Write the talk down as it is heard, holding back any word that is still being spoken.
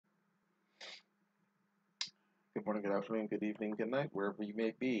good morning, good afternoon, good evening, good night, wherever you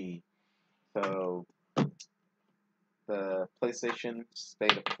may be. So, the PlayStation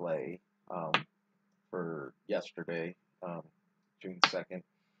State of Play for yesterday, June 2nd,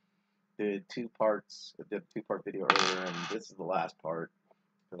 did two parts. I did a two-part video earlier, and this is the last part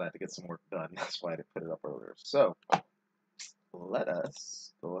because I had to get some work done. That's why I didn't put it up earlier. So, let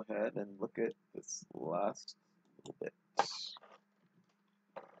us go ahead and look at this last little bit.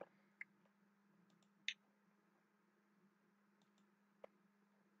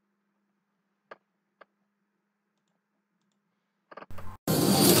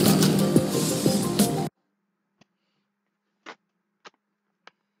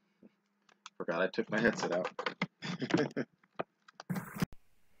 Forgot I took my headset out.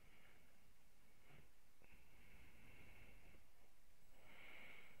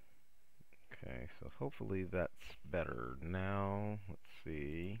 Okay, so hopefully that's better now. Let's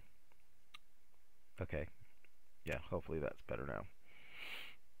see. Okay. Yeah, hopefully that's better now.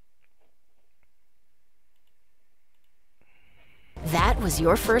 That was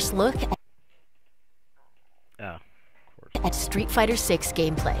your first look Oh, at Street Fighter VI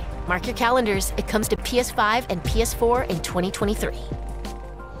gameplay. Mark your calendars, it comes to PS5 and PS4 in 2023.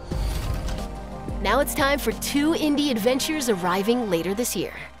 Now it's time for two indie adventures arriving later this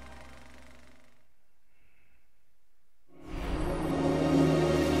year.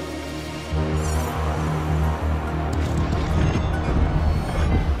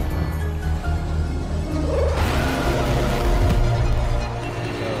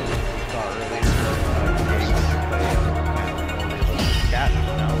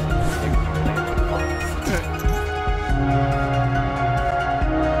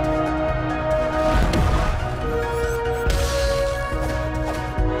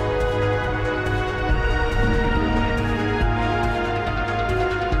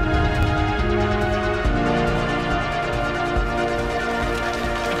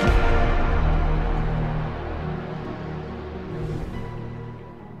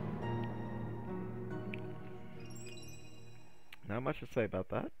 Not much to say about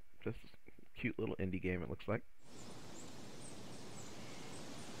that. Just a cute little indie game, it looks like.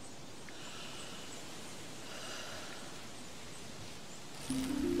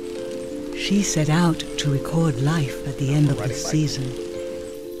 She set out to record life at the end of the season.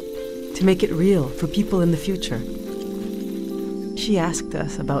 To make it real for people in the future. She asked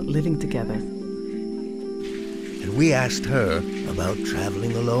us about living together. And we asked her about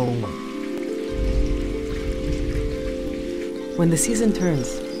traveling alone. When the season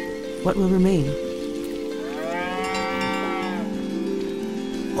turns, what will remain?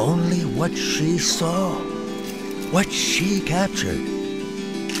 Only what she saw, what she captured.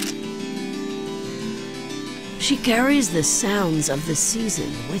 She carries the sounds of the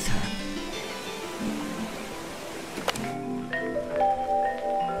season with her.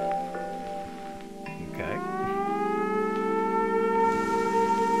 Okay.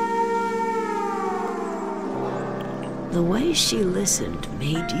 The way she listened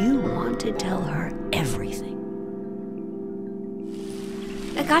made you want to tell her everything.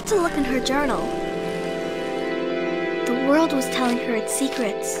 I got to look in her journal. The world was telling her its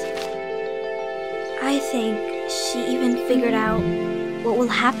secrets. I think she even figured out what will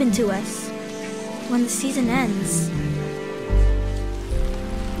happen to us when the season ends.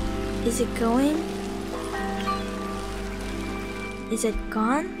 Is it going? Is it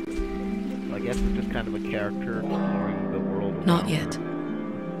gone? I guess it's just kind of a character exploring the world. Not yet.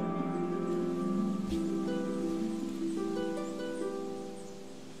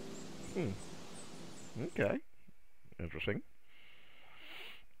 Okay. Interesting.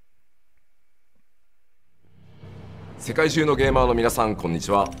 世界中のゲーマーの皆さんこんにち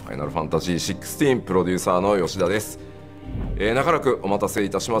は。ファイナルファンタジー16プロデューサーの吉田です。長らくお待たせ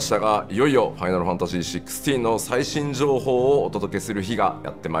いたしましたが、いよいよファイナルファンタジー16の最新情報をお届けする日がや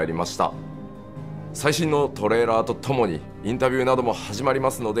ってまいりました。最新のトレーラーとともにインタビューなども始まり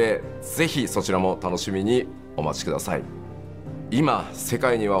ますので、ぜひそちらも楽しみにお待ちください。今世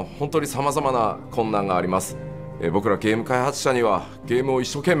界には本当に様々な困難があります。僕らゲーム開発者にはゲームを一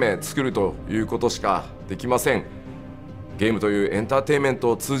生懸命作るということしかできません。ゲームというエンターテインメント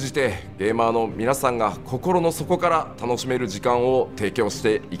を通じてゲーマーの皆さんが心の底から楽しめる時間を提供し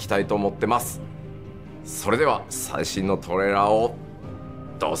ていきたいと思ってます。それでは最新のトレーラーを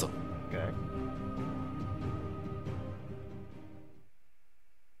どうぞ。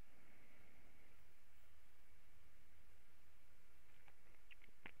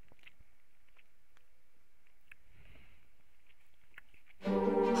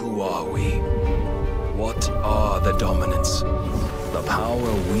Who are we? What are the dominants? The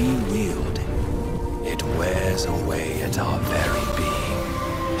power we wield. It wears away at our very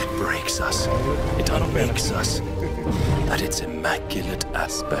being. It breaks us. It unmakes us. That its immaculate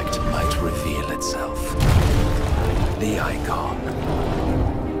aspect might reveal itself. The icon.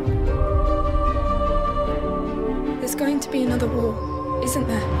 There's going to be another war, isn't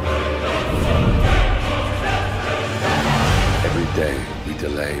there? Every day we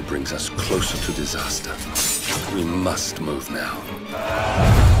delay brings us closer to disaster. We must move now.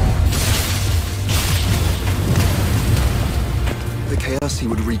 The chaos he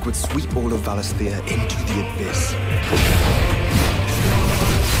would wreak would sweep all of Valisthea into the abyss.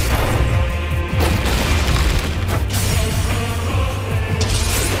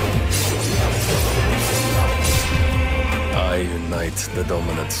 I unite the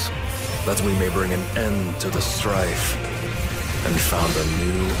dominants, that we may bring an end to the strife, and found a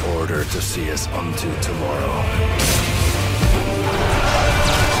new order to see us unto tomorrow.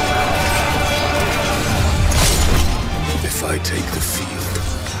 If I take the field,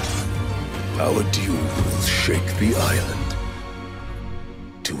 our duel will shake the island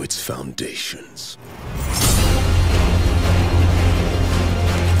to its foundations.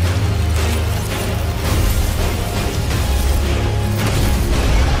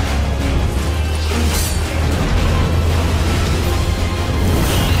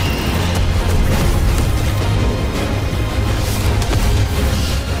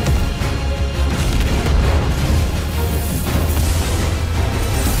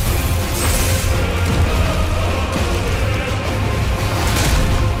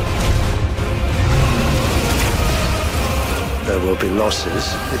 There will be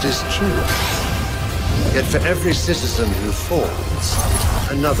losses, it is true. Yet for every citizen who falls,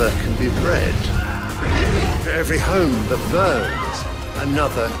 another can be bred. For every home that burns,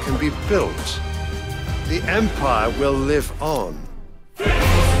 another can be built. The Empire will live on.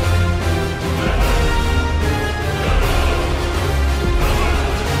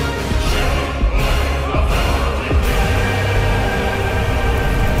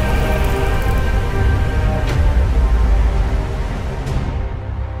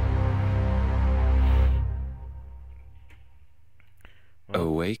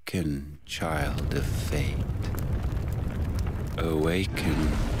 Awaken, child of fate.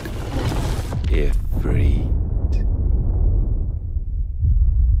 Awaken, Ifrit.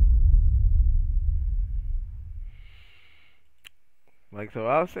 Like, so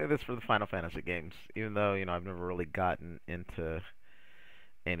I'll say this for the Final Fantasy games, even though, you know, I've never really gotten into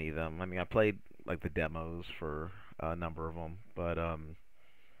any of them. I mean, I played, like, the demos for a number of them, but,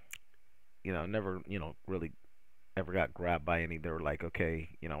 you know, never, you know, really ever got grabbed by any. They were like, okay,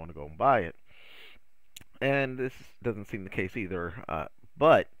 you know, I want to go and buy it. And this doesn't seem the case either.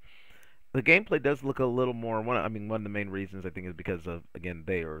 But the gameplay does look a little more. One of the main reasons I think is because of, again,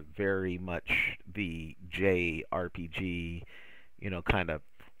 they are very much the JRPG, you know, kind of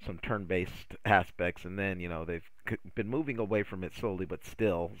some turn-based aspects, and then, you know, they've been moving away from it slowly, but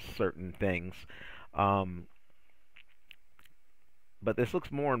still certain things. But this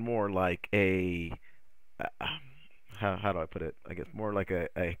looks more and more like a how do I put it? I guess more like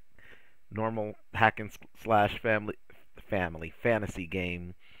a normal hack and slash family fantasy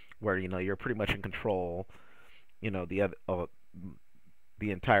game where, you know, you're pretty much in control, you know, the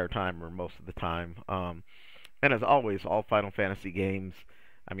entire time or most of the time. And as always, all Final Fantasy games,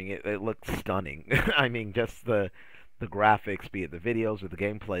 I mean, it looks stunning. I mean, just the graphics, be it the videos or the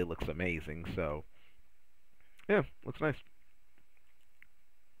gameplay, looks amazing. So yeah, looks nice.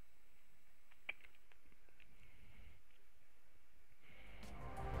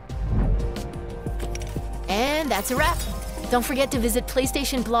 And that's a wrap. Don't forget to visit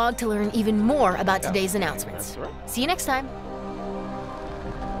PlayStation Blog to learn even more about today's announcements. See you next time.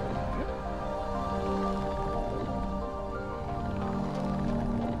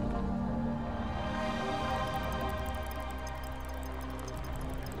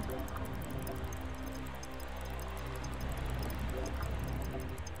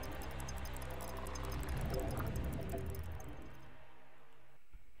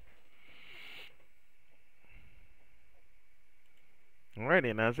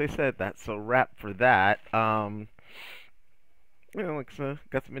 Alrighty, and as I said, that's a wrap for that. You know, it's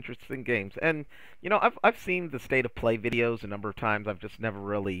got some interesting games, and you know, I've seen the state of play videos a number of times. I've just never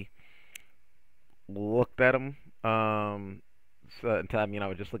really looked at them. So in time, you know, I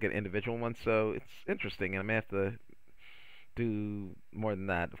would just look at individual ones. So it's interesting, and I may have to do more than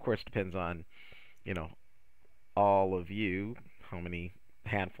that. Of course, it depends on, you know, all of you, how many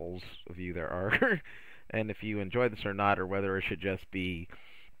handfuls of you there are. And if you enjoy this or not, or whether it should just be,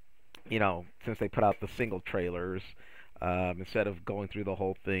 you know, since they put out the single trailers, instead of going through the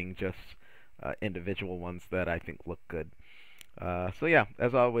whole thing, just individual ones that I think look good. So yeah,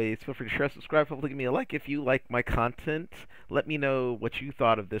 as always, feel free to share, subscribe, hopefully give me a like if you like my content. Let me know what you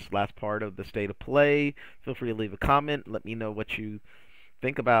thought of this last part of the State of Play. Feel free to leave a comment. Let me know what you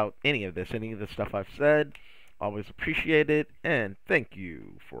think about any of this, any of the stuff I've said. Always appreciate it, and thank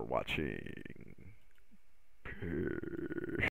you for watching. Peace.